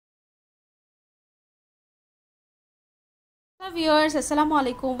Hello viewers, আসসালামু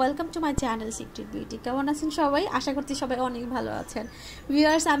আলাইকুম। Welcome to my channel secret beauty. কেমন আছেন সবাই? আশা করছি সবাই অনেক ভালো আছেন।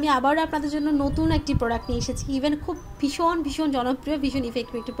 ভিউয়ার্স, আমি আবারও আপনাদের জন্য নতুন একটি প্রোডাক্ট নিয়ে এসেছি। ইভেন খুব ভীষণ জনপ্রিয়, ভীষণ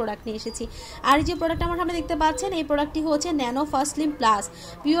ইফেক্টিভ একটি প্রোডাক্ট নিয়ে এসেছি। আর যে প্রোডাক্ট আমার সামনে দেখতে পাচ্ছেন, এই প্রোডাক্টটি হচ্ছে nano first slim plus.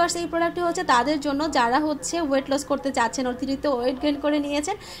 Viewers, এই প্রোডাক্টটি হচ্ছে তাদের জন্য যারা হচ্ছে ওয়েট লস করতে চাচ্ছেন, অতিরিক্ত ওয়েট গেইন করে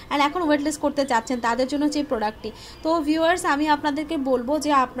নিয়েছেন অ্যান্ড এখন ওয়েট লস করতে চাচ্ছেন, তাদের জন্য হচ্ছে এই প্রোডাক্টটি। তো ভিউয়ার্স, আমি আপনাদেরকে বলবো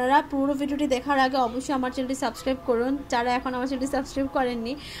যে আপনারা পুরো ভিডিওটি দেখার আগে অবশ্যই আমার চ্যানেলটি সাবস্ক্রাইব করুন, যারা এখন আমার চ্যানেলটি সাবস্ক্রাইব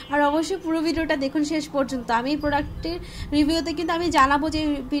করেননি। আর অবশ্যই পুরো ভিডিওটা দেখুন শেষ পর্যন্ত। আমি এই প্রোডাক্টের রিভিউতে কিন্তু আমি জানাবো যে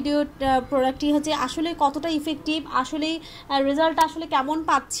প্রোডাক্টটি হচ্ছে আসলে কতটা ইফেক্টিভ, আসলে রেজাল্ট আসলে কেমন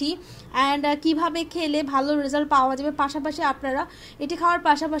পাচ্ছি অ্যান্ড কিভাবে খেলে ভালো রেজাল্ট পাওয়া যাবে। পাশাপাশি আপনারা এটি খাওয়ার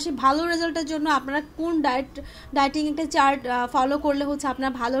পাশাপাশি ভালো রেজাল্টের জন্য আপনারা কোন ডায়েটিং একটা চার্ট ফলো করলে হচ্ছে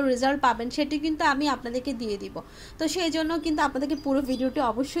আপনারা ভালো রেজাল্ট পাবেন, সেটি কিন্তু আমি আপনাদেরকে দিয়ে দিব। তো সেই জন্য কিন্তু আপনাদেরকে পুরো ভিডিওটি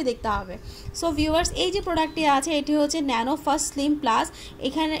অবশ্যই দেখতে হবে। সো ভিউয়ার্স, এই যে প্রোডাক্টটি আছে এটি হচ্ছে ন্যানো ফার্স্ট স্লিম প্লাস।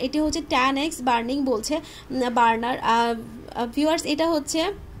 এখানে এটি হচ্ছে 10x বার্নিং বলছে, বার্নার। ভিউয়ার্স, এটা হচ্ছে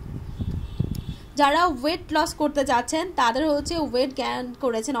যারা ওয়েট লস করতে যাচ্ছেন, তাদের হচ্ছে ওয়েট গেইন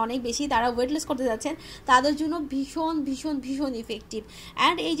করেছেন অনেক বেশি, তারা ওয়েট লস করতে যাচ্ছেন, তাদের জন্য ভীষণ ইফেক্টিভ।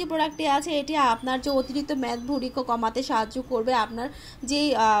 অ্যান্ড এই যে প্রোডাক্টটি আছে এটি আপনার যে অতিরিক্ত মেদ ভুঁড়ি কমাতে সাহায্য করবে, আপনার যেই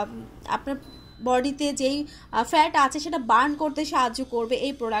আপনার বডিতে যেই ফ্যাট আছে সেটা বার্ন করতে সাহায্য করবে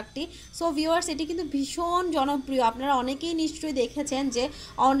এই প্রোডাক্টটি। সো ভিউয়ার্স, এটি কিন্তু ভীষণ জনপ্রিয়। আপনারা অনেকেই নিশ্চয়ই দেখেছেন যে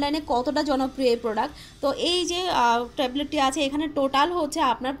অনলাইনে কতটা জনপ্রিয় এই প্রোডাক্ট। তো এই যে ট্যাবলেটটি আছে এখানে টোটাল হচ্ছে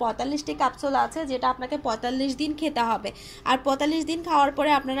আপনার 45টি ক্যাপসুল আছে, যেটা আপনাকে 45 দিন খেতে হবে। আর 45 দিন খাওয়ার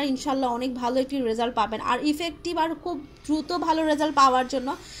পরে আপনারা ইনশাল্লাহ অনেক ভালো একটি রেজাল্ট পাবেন। আর ইফেক্টিভ আর খুব দ্রুত ভালো রেজাল্ট পাওয়ার জন্য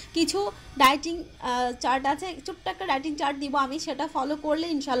কিছু ডায়েটিং চার্ট আছে, ছোট্ট একটা ডায়েটিং চার্ট দিব আমি, সেটা ফলো করলে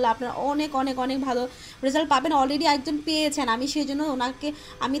ইনশাল্লাহ আপনারা অনেক ভালো রেজাল্ট পাবেন। অলরেডি একজন পেয়েছেন, আমি সেই জন্য ওনাকে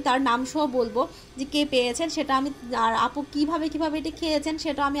আমি তার নাম সহ বলবো যে কে পেয়েছেন সেটা আমি, আর আপু কীভাবে এটি খেয়েছেন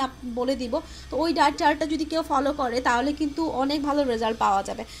সেটা আমি বলে দিব। তো ওই ডায়েট চার্টটা যদি কেউ ফলো করে তাহলে কিন্তু অনেক ভালো রেজাল্ট পাওয়া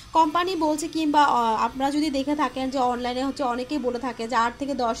যাবে। কোম্পানি বলছে, কিংবা আপনারা যদি দেখে থাকেন যে অনলাইনে হচ্ছে অনেকেই বলে থাকে যে 8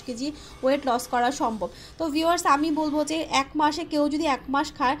 থেকে 10 কেজি ওয়েট লস করা সম্ভব। তো ভিউয়ার্স, আমি বলবো যে এক মাসে কেউ যদি 1 মাস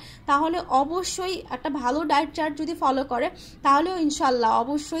খায় তাহলে অবশ্যই একটা ভালো ডায়েট চার্ট যদি ফলো করে তাহলেও ইনশাল্লাহ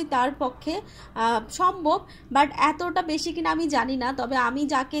অবশ্যই তার পক্ষে সম্ভব। বাট এতটা বেশি কিনা আমি জানি না, তবে আমি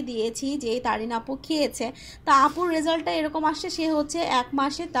যাকে দিয়েছি, যে তারিন আপু খেয়েছে, তা আপুর রেজাল্টটা এরকম আসছে, সে হচ্ছে 1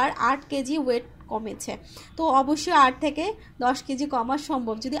 মাসে তার 8 কেজি ওয়েট কমেছে। তো অবশ্যই 8 থেকে 10 কেজি কমা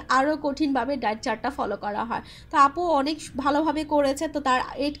সম্ভব যদি আরও কঠিনভাবে ডায়েট চার্টটা ফলো করা হয়। তো আপু অনেক ভালোভাবে করেছে, তো তার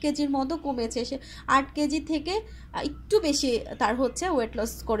 8 কেজির মতো কমেছে, সে 8 কেজি থেকে একটু বেশি তার হচ্ছে ওয়েট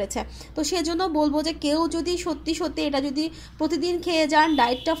লস করেছে। তো সেজন্য বলবো যে কেউ যদি সত্যি এটা যদি প্রতিদিন খেয়ে যান,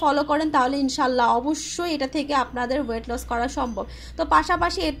 ডায়েটটা ফলো করেন, তাহলে ইনশাল্লাহ অবশ্যই এটা থেকে আপনাদের ওয়েট লস করা সম্ভব। তো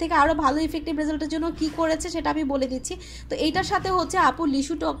পাশাপাশি এর থেকে আরও ভালো ইফেক্টিভ রেজাল্টের জন্য কি করেছে সেটা আমি বলে দিচ্ছি। তো এইটার সাথে হচ্ছে আপু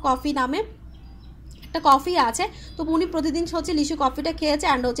লিচু কফি নামে একটা কফি আছে, তো উনি প্রতিদিন হচ্ছে লিচু কফিটা খেয়েছে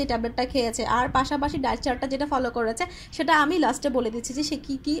অ্যান্ড হচ্ছে ট্যাবলেটটা খেয়েছে। আর পাশাপাশি ডায়েট চার্টটা যেটা ফলো করেছে সেটা আমি লাস্টে বলে দিচ্ছি যে সে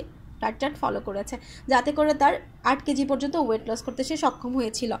কী ডায়েট চার্ট ফলো করেছে, যাতে করে তার 8 কেজি পর্যন্ত ওয়েট লস করতে সে সক্ষম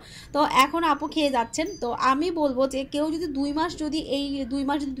হয়েছিল। তো এখন আপু খেয়ে যাচ্ছেন। তো আমি বলবো যে কেউ যদি 2 মাস যদি 2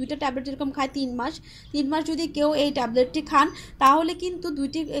 মাস যদি 2টা ট্যাবলেট এরকম খায়, 3 মাস যদি কেউ এই ট্যাবলেটটি খান, তাহলে কিন্তু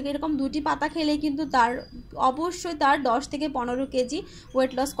এরকম 2টি পাতা খেলেই কিন্তু তার অবশ্যই তার 10 থেকে 15 কেজি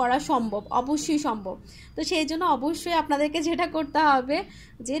ওয়েট লস করা সম্ভব, অবশ্যই সম্ভব। তো সেই জন্য অবশ্যই আপনাদেরকে যেটা করতে হবে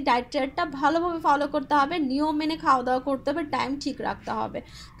যে ডায়েট চার্টটা ভালোভাবে ফলো করতে হবে, নিয়ম মেনে খাওয়া দাওয়া করতে হবে, টাইম ঠিক রাখতে হবে।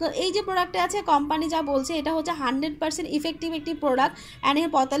 তো এই যে প্রোডাক্টে আছে, কোম্পানি যা বলছে এটা হচ্ছে 100% ইফেক্টিভ একটি প্রোডাক্ট অ্যান্ড এর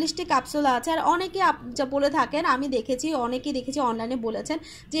 45টি ক্যাপসুল আছে। আর অনেকে যা বলে থাকেন, আমি অনেকেই দেখেছি অনলাইনে বলেছেন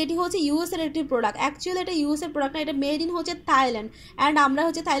যে এটি হচ্ছে ইউএসের একটি প্রোডাক্ট। অ্যাকচুয়ালি এটা ইউএসের প্রোডাক্ট না, এটা মেড ইন হচ্ছে থাইল্যান্ড অ্যান্ড আমরা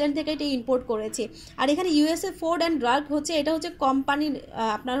হচ্ছে থাইল্যান্ড থেকে এটা ইম্পোর্ট করেছি। আর এখানে ইউএসএ ফুড অ্যান্ড ড্রাগ হচ্ছে, এটা হচ্ছে কোম্পানি,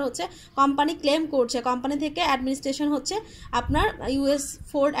 আপনার হচ্ছে কোম্পানি ক্লেম করছে, কোম্পানি থেকে অ্যাডমিনিস্ট্রেশন হচ্ছে আপনার ইউএস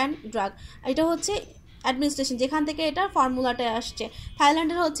ফুড অ্যান্ড ড্রাগ, এটা হচ্ছে অ্যাডমিনিস্ট্রেশন যেখান থেকে এটা ফর্মুলাটা আসছে।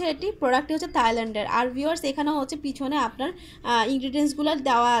 থাইল্যান্ডের হচ্ছে এটি প্রোডাক্টটি হচ্ছে থাইল্যান্ডের। আর ভিউয়ার্স, এখানে হচ্ছে পিছনে আপনার ইনগ্রিডিয়েন্টসগুলো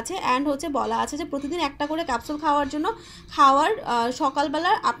দেওয়া আছে অ্যান্ড হচ্ছে বলা আছে যে প্রতিদিন একটা করে ক্যাপসুল খাওয়ার জন্য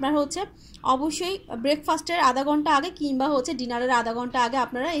সকালবেলা আপনার হচ্ছে অবশ্যই ব্রেকফাস্টের আধা ঘন্টা আগে কিংবা হচ্ছে ডিনারের আধা ঘন্টা আগে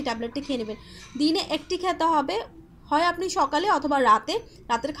আপনারা এই ট্যাবলেটটি খেয়ে নেবেন। দিনে একটি খেতে হবে, হয় আপনি সকালে অথবা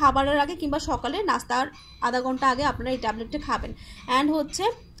রাতের খাবারের আগে কিংবা সকালে নাস্তার আধা ঘন্টা আগে আপনারা এই ট্যাবলেটটি খাবেন। অ্যান্ড হচ্ছে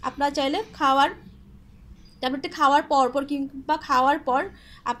আপনারা চাইলে ট্যাবলেটটি খাওয়ার পর কিংবা খাওয়ার পর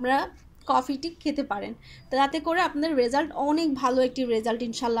আপনারা কফিটি খেতে পারেন, তাতে করে আপনাদের রেজাল্ট অনেক ভালো একটি রেজাল্ট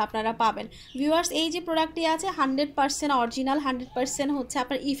ইনশাল্লাহ আপনারা পাবেন। ভিউয়ার্স, এই যে প্রোডাক্টটি আছে 100% অরিজিনাল, 100% হচ্ছে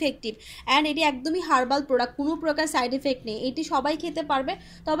আপনার ইফেক্টিভ অ্যান্ড এটি একদমই হার্বাল প্রোডাক্ট, কোনো প্রকার সাইড এফেক্ট নেই, এটি সবাই খেতে পারবে।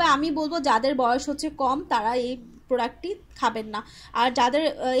 তবে আমি বলবো যাদের বয়স হচ্ছে কম তারা এই প্রোডাক্টটি খাবেন না। আর যাদের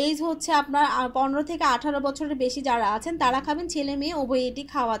এজ হচ্ছে আপনার 15 থেকে 18 বছরের বেশি যারা আছেন তারা খাবেন, ছেলে মেয়ে উভয় এটি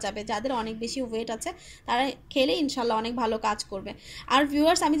খাওয়া যাবে। যাদের অনেক বেশি ওয়েট আছে তারা খেলে ইনশাল্লাহ অনেক ভালো কাজ করবে। আর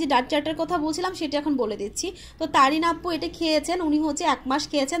ভিউয়ার্স আমি যে ডায়েট চার্টের কথা বলছিলাম সেটা এখন বলে দিচ্ছি। তো তারিন আপু এটা খেয়েছেন, উনি হচ্ছে 1 মাস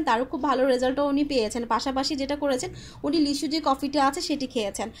খেয়েছেন, তারও খুব ভালো রেজাল্টও উনি পেয়েছেন। পাশাপাশি যেটা করেছেন উনি লিচু যে কফিটা আছে সেটি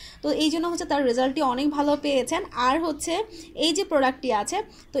খেয়েছেন, তো এই জন্য হচ্ছে তার রেজাল্টটি অনেক ভালো পেয়েছেন। আর হচ্ছে এই যে প্রোডাক্টটি আছে,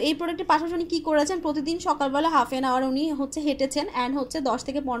 তো এই প্রোডাক্টের পাশাপাশি উনি কী করেছেন, প্রতিদিন সকালবেলা হাফ অ্যান আওয়ার উনি হচ্ছে হেঁটেছেন অ্যান্ড হচ্ছে 10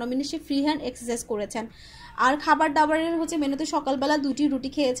 থেকে 15 মিনিট সে ফ্রি হ্যান্ড এক্সারসাইজ করেছেন। আর খাবার দাবারের হচ্ছে মেনুতে সকালবেলা 2টি রুটি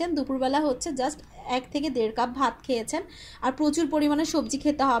খেয়েছেন, দুপুরবেলা হচ্ছে জাস্ট 1 থেকে 1.5 কাপ ভাত খেয়েছেন। আর প্রচুর পরিমাণে সবজি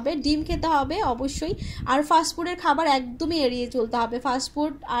খেতে হবে, ডিম খেতে হবে অবশ্যই। আর ফাস্টফুডের খাবার একদমই এড়িয়ে চলতে হবে।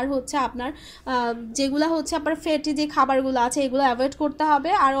 ফাস্টফুড আর হচ্ছে আপনার যেগুলো হচ্ছে আপনার ফ্যাটি যে খাবারগুলো আছে এগুলো অ্যাভয়েড করতে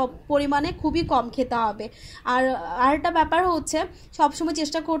হবে, আর পরিমাণে খুবই কম খেতে হবে। আর আরেকটা ব্যাপার হচ্ছে সবসময়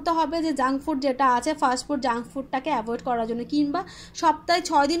চেষ্টা করতে হবে যে জাঙ্ক ফুড যেটা আছে ফাস্টফুড জাঙ্ক ফুডটাকে অ্যাভয়েড করার জন্য, কিংবা সপ্তাহে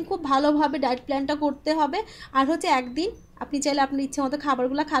 6 দিন খুব ভালোভাবে ডায়েট প্ল্যানটা করতে হবে। আর হচ্ছে একদিন আপনি চাইলে আপনার ইচ্ছে মতো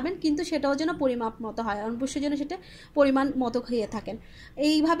খাবারগুলো খাবেন, কিন্তু সেটাও যেন পরিমাপ মতো হয়, অবশ্যই যেন সেটা পরিমাণ মতো খেয়ে থাকেন।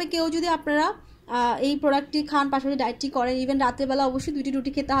 এইভাবে কেউ যদি আপনারা এই প্রোডাক্টটি খান, পাশাপাশি ডায়েটটি করেন, ইভেন রাত্রেবেলা অবশ্যই 2টি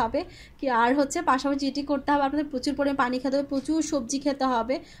রুটি খেতে হবে। আর হচ্ছে পাশাপাশি যেটি করতে হবে আপনাদের প্রচুর পরিমাণে পানি খেতে হবে, প্রচুর সবজি খেতে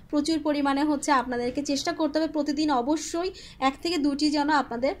হবে, প্রচুর পরিমাণে হচ্ছে আপনাদেরকে চেষ্টা করতে হবে প্রতিদিন অবশ্যই 1 থেকে 2টি যেন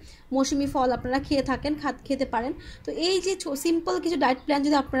আপনাদের মৌসুমি ফল আপনারা খেয়ে থাকেন, খেতে পারেন। তো এই যে সিম্পল কিছু ডায়েট প্ল্যান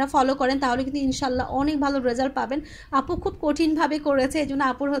যদি আপনারা ফলো করেন তাহলে কিন্তু ইনশাল্লাহ অনেক ভালো রেজাল্ট পাবেন। আপু খুব কঠিনভাবে করেছে, এই জন্য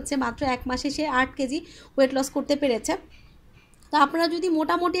আপুর হচ্ছে মাত্র 1 মাসে সে 8 কেজি ওয়েট লস করতে পেরেছে। তো আপনারা যদি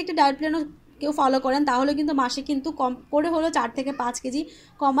মোটামুটি একটা ডায়েট প্ল্যানও কেউ ফলো করেন তাহলে কিন্তু মাসে কিন্তু কম করে হলো 4 থেকে 5 কেজি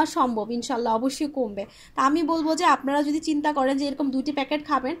কমা সম্ভব, ইনশাল্লাহ অবশ্যই কমবে। তা আমি বলবো যে আপনারা যদি চিন্তা করেন যে এরকম 2টি প্যাকেট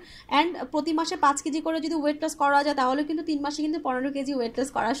খাবেন অ্যান্ড প্রতি মাসে 5 কেজি করে যদি ওয়েট লস করা যায় তাহলে কিন্তু 3 মাসে কিন্তু 15 কেজি ওয়েট লস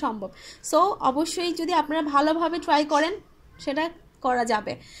করা সম্ভব। সো অবশ্যই যদি আপনারা ভালোভাবে ট্রাই করেন সেটা করা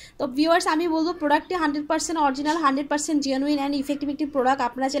যাবে। তো ভিউয়ার্স আমি বলবো প্রোডাক্টটি 100% অরিজিনাল, 100% জেনুইন অ্যান্ড ইফেক্টিভ একটি প্রোডাক্ট।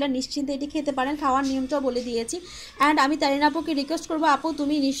 আপনারা চাইলে নিশ্চিন্তে এটি খেতে পারেন, খাওয়ার নিয়মটাও বলে দিয়েছি। অ্যান্ড আমি তারিন আপুকে রিকোয়েস্ট করবো, আপু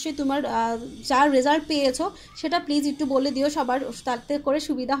তুমি নিশ্চয়ই তোমার যার রেজাল্ট পেয়েছো সেটা প্লিজ একটু বলে দিও, সবার তাতে করে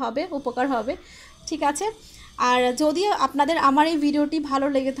সুবিধা হবে, উপকার হবে, ঠিক আছে? আর যদি আপনাদের আমার এই ভিডিওটি ভালো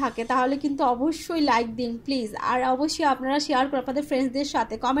লেগে থাকে তাহলে কিন্তু অবশ্যই লাইক দিন প্লিজ। আর অবশ্যই আপনারা শেয়ার করে আপনাদের ফ্রেন্ডসদের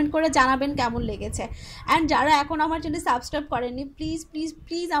সাথে কমেন্ট করে জানাবেন কেমন লেগেছে। অ্যান্ড যারা এখন আমার চ্যানেল সাবস্ক্রাইব করেননি প্লিজ প্লিজ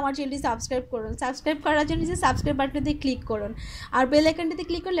প্লিজ আমার চ্যানেলটি সাবস্ক্রাইব করুন। সাবস্ক্রাইব করার জন্য যে সাবস্ক্রাইব বাটনটিতে ক্লিক করুন আর বেল আইকনটিতে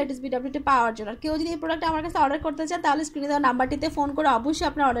ক্লিক করুন লেটেস্ট ভিডিওটি পাওয়ার জন্য। আর কেউ যদি এই প্রোডাক্ট আমার কাছে অর্ডার করতে চান তাহলে স্ক্রিনে দেওয়া নাম্বারটিতে ফোন করে অবশ্যই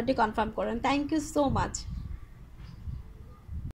আপনার অর্ডারটি কনফার্ম করুন। Thank you so much.